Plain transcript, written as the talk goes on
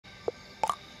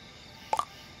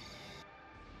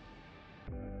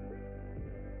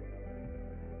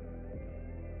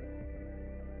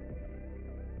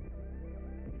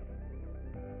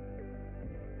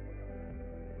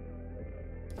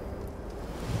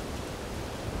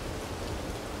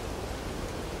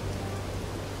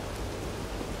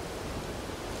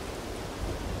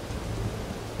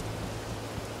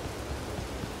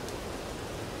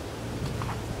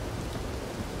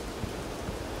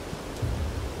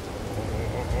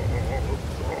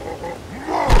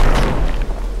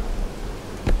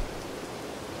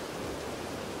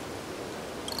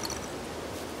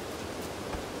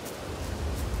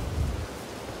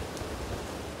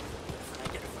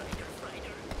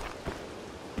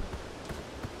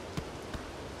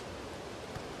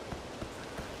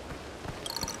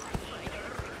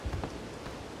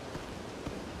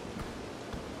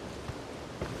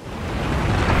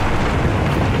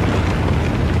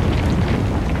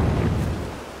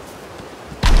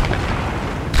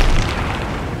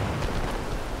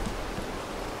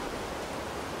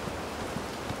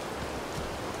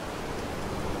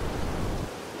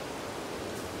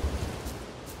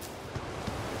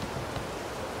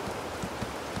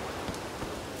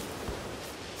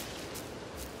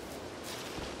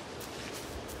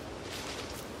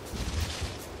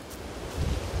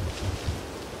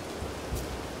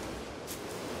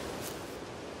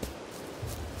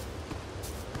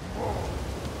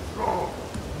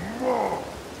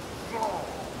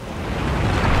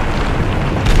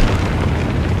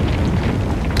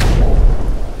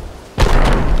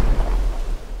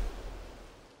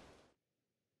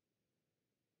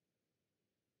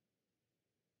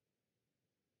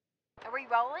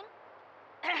rolling?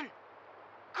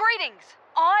 Greetings!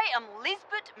 I am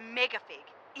Lisbeth Megafig,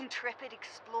 intrepid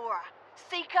explorer,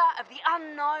 seeker of the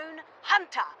unknown,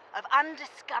 hunter of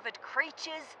undiscovered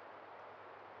creatures.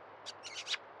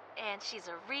 And she's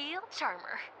a real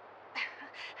charmer.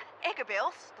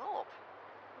 Eggabell, stop.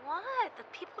 What? The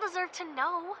people deserve to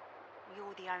know.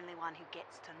 You're the only one who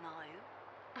gets to know.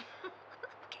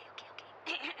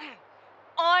 Okay.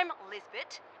 I'm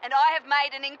Lisbeth, and I have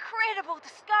made an incredible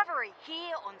discovery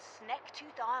here on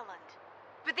Snacktooth Island.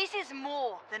 But this is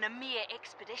more than a mere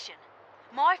expedition.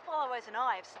 My followers and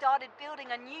I have started building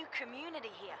a new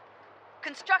community here.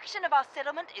 Construction of our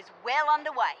settlement is well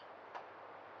underway.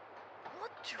 What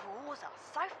draws us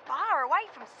so far away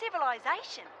from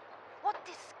civilization? What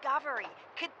discovery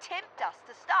could tempt us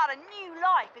to start a new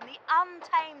life in the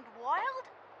untamed wild?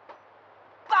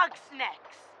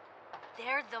 Bugsnax!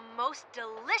 They're the most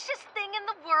delicious thing in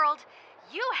the world.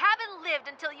 You haven't lived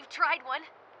until you've tried one.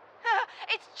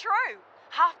 It's true.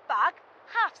 Half bug,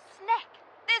 half snack.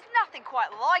 There's nothing quite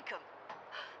like them.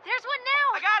 There's one now.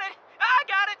 I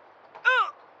got it.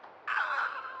 Ugh.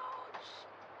 Ouch.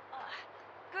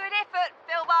 Good effort,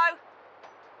 Philbo.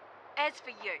 As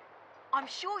for you, I'm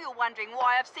sure you're wondering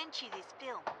why I've sent you this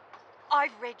film.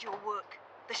 I've read your work.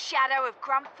 The Shadow of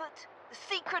Grumpfoot, The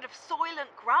Secret of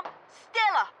Soylent Grump,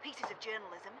 stellar pieces of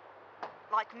journalism.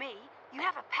 Like me, you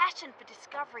have a passion for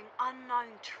discovering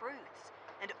unknown truths.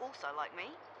 And also, like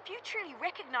me, few truly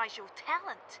recognize your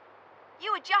talent.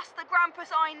 You are just the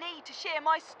Grumpus I need to share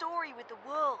my story with the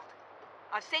world.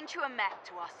 I've sent you a map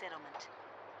to our settlement.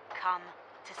 Come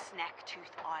to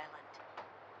Snacktooth Island.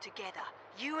 Together,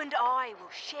 you and I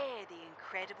will share the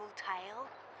incredible tale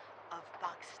of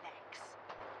Bugsnax.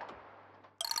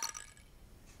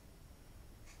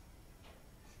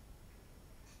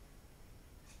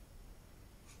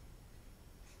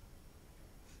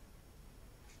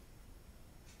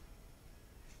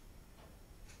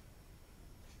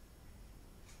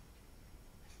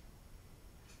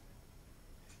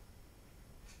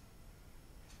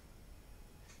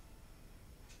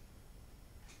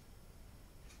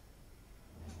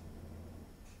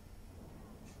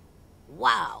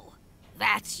 Wow,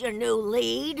 that's your new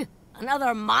lead?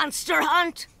 Another monster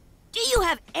hunt? Do you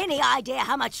have any idea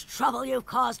how much trouble you've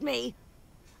caused me?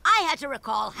 I had to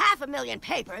recall 500,000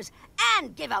 papers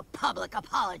and give a public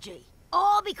apology.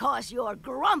 All because your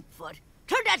Grumpfoot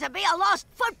turned out to be a lost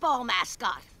football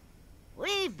mascot.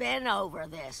 We've been over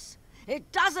this.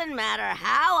 It doesn't matter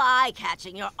how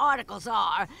eye-catching your articles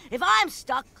are if I'm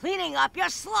stuck cleaning up your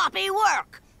sloppy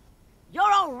work. You're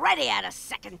already out of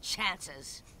second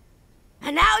chances.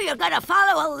 And now you're gonna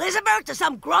follow Elizabeth to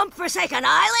some grump-forsaken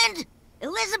island?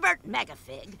 Elizabeth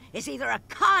Megafig is either a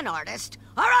con artist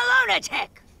or a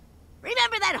lunatic.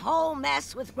 Remember that whole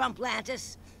mess with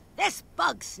Grumplantis? This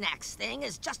Bugsnax thing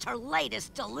is just her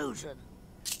latest delusion.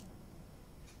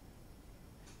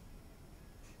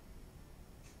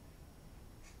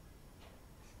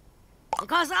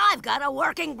 Because I've got a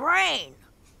working brain.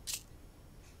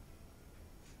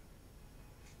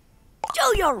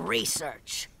 Do your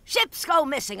research. Ships go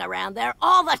missing around there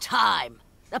all the time.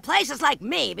 The place is like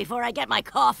me before I get my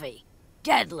coffee.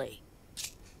 Deadly.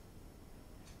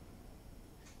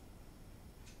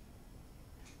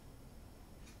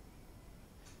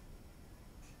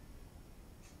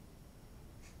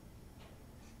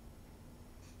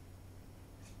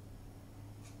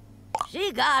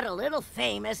 She got a little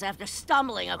famous after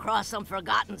stumbling across some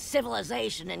forgotten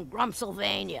civilization in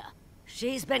Grumpsylvania.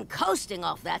 She's been coasting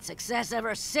off that success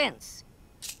ever since.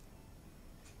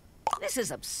 This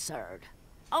is absurd.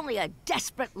 Only a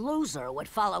desperate loser would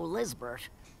follow Lisbeth.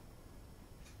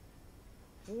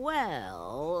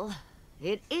 Well,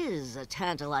 it is a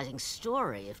tantalizing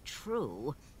story if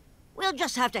true. We'll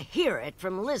just have to hear it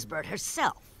from Lisbeth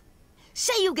herself.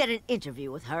 Say you get an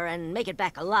interview with her and make it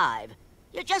back alive.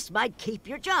 You just might keep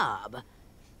your job.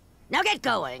 Now get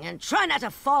going and try not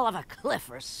to fall off a cliff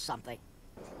or something.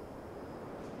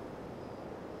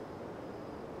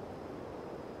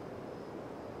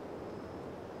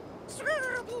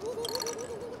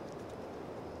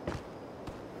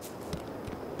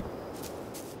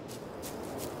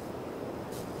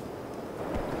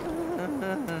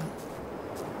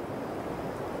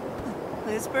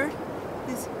 Lisbeth?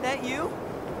 Is that you?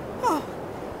 Oh,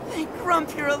 thank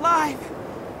Grump you're alive.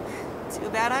 Too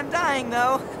bad I'm dying,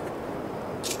 though.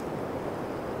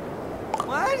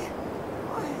 What?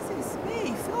 Oh, it's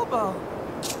me, Philbo.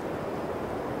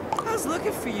 I was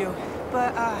looking for you,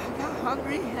 but I got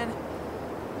hungry and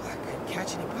I couldn't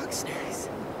catch any Bugsnax.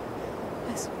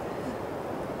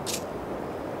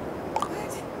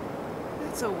 What?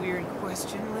 That's a weird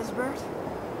question, Lisbeth.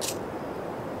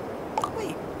 Wait,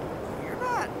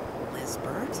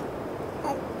 Spurt?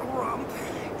 Oh, Grump.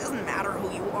 It doesn't matter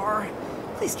who you are.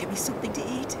 Please give me something to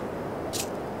eat.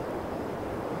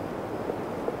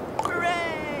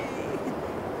 Hooray!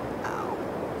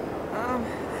 Ow.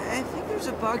 I think there's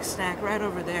a Bugsnax right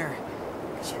over there.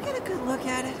 Could you get a good look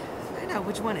at it? Find out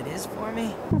which one it is for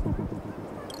me.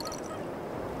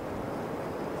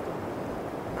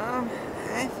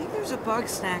 I think there's a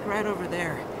Bugsnax right over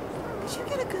there. Could you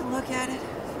get a good look at it?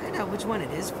 Find out which one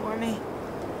it is for me.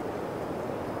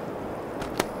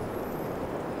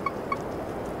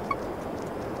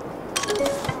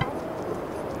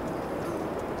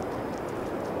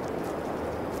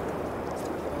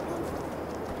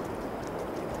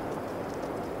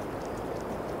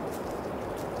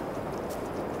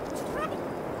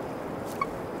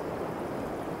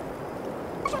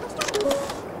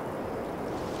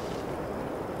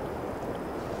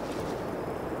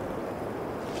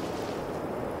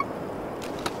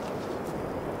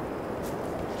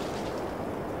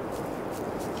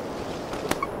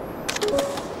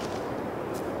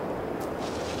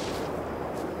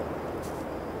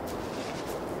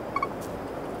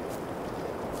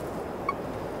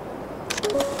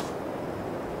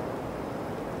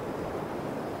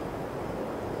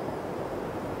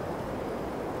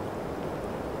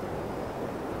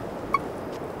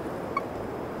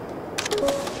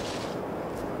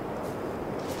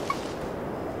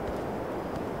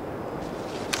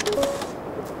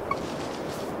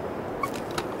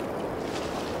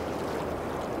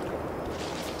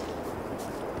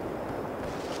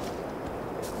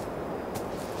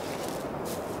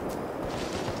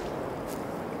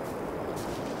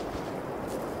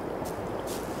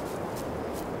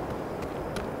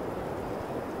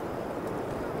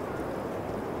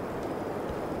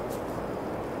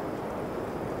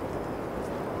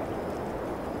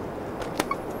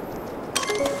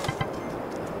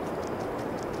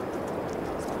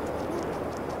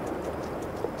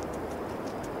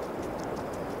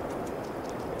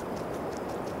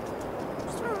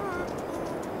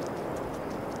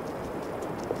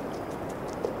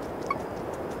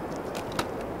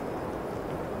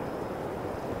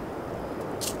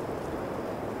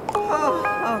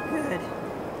 Oh, good.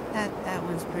 That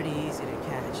one's pretty easy to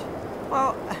catch.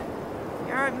 Well,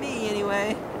 you aren't me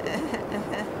anyway.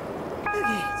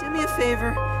 Okay, do me a favor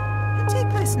and take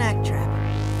my snack trap.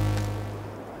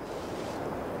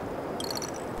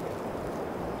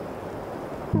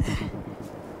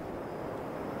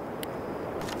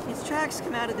 Its tracks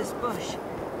come out of this bush.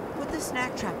 Put the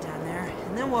snack trap down there,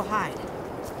 and then we'll hide.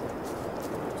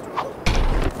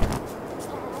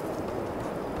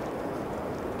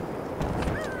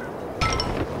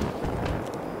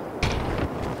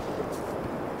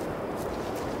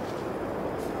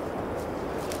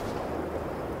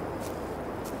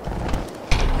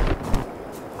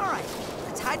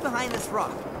 Hide behind this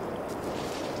rock.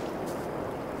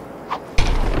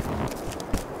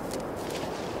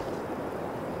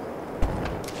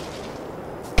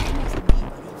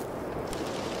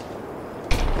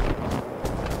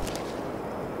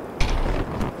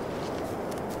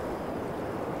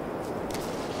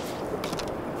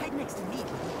 Hide next to me,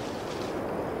 buddy.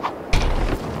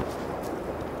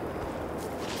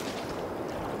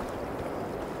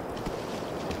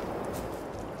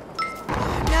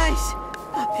 Nice!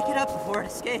 Pick it up before it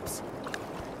escapes.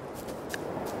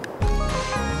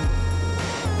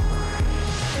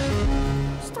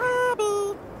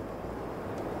 Strawberry!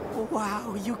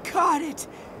 Wow, you caught it!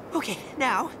 Okay,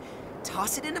 now,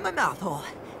 toss it into my mouth hole.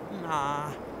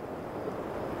 Nah.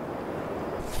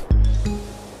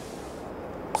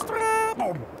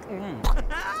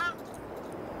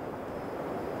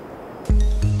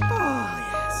 Oh,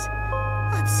 yes.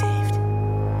 I'm saved.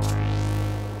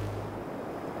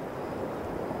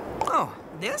 Oh,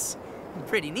 this?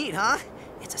 Pretty neat, huh?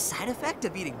 It's a side effect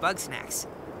of eating Bugsnax.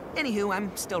 Anywho,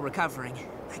 I'm still recovering.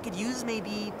 I could use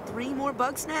maybe 3 more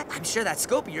Bugsnax. I'm sure that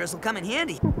scope of yours will come in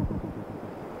handy.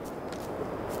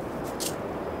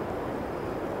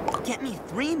 Get me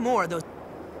 3 more of those